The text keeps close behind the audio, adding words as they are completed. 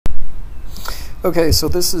Okay, so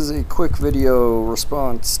this is a quick video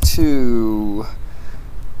response to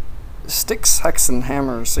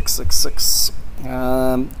Styxhexenhammer666.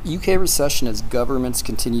 UK recession as governments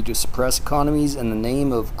continue to suppress economies in the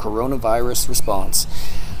name of coronavirus response.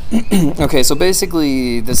 Okay, so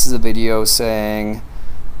basically this is a video saying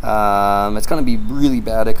it's going to be really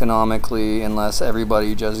bad economically unless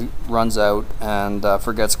everybody just runs out and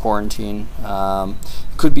forgets quarantine.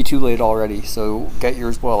 Could be too late already, so get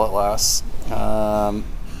yours while it lasts.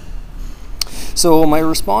 So my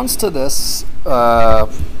response to this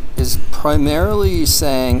is primarily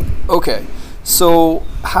saying, okay, so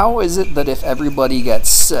how is it that if everybody gets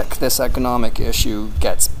sick, this economic issue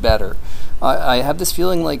gets better? I have this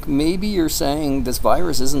feeling like maybe you're saying this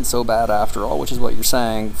virus isn't so bad after all, which is what you're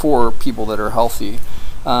saying for people that are healthy.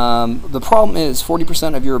 The problem is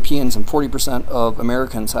 40% of Europeans and 40% of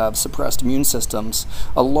Americans have suppressed immune systems.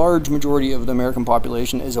 A large majority of the American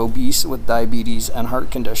population is obese with diabetes and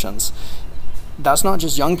heart conditions. That's not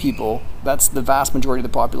just young people, that's the vast majority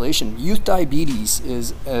of the population. Youth diabetes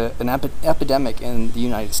is an epidemic in the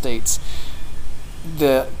United States.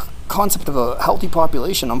 The concept of a healthy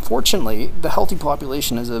population, unfortunately, the healthy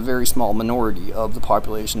population is a very small minority of the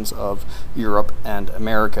populations of Europe and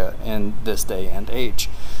America in this day and age.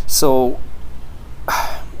 So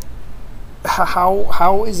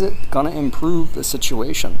how is it going to improve the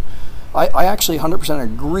situation? I actually 100%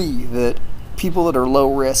 agree that people that are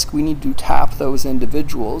low risk, we need to tap those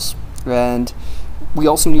individuals, and we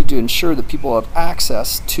also need to ensure that people have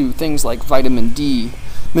access to things like vitamin D,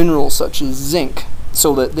 minerals such as zinc,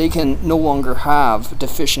 so that they can no longer have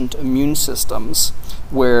deficient immune systems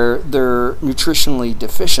where they're nutritionally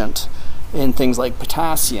deficient in things like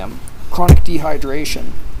potassium, chronic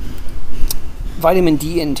dehydration, vitamin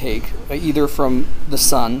D intake, either from the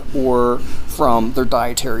sun or from their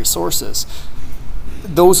dietary sources.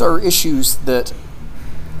 Those are issues that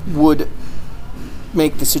would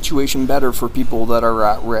make the situation better for people that are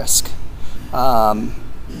at risk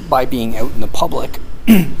by being out in the public.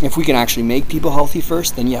 If we can actually make people healthy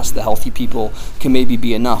first, then yes, the healthy people can maybe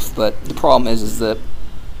be enough. But the problem is that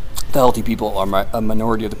the healthy people are a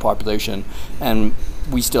minority of the population, and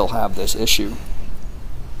we still have this issue.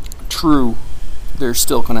 True, there's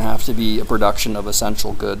still going to have to be a production of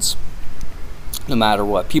essential goods, no matter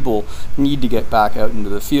what. People need to get back out into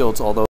the fields, although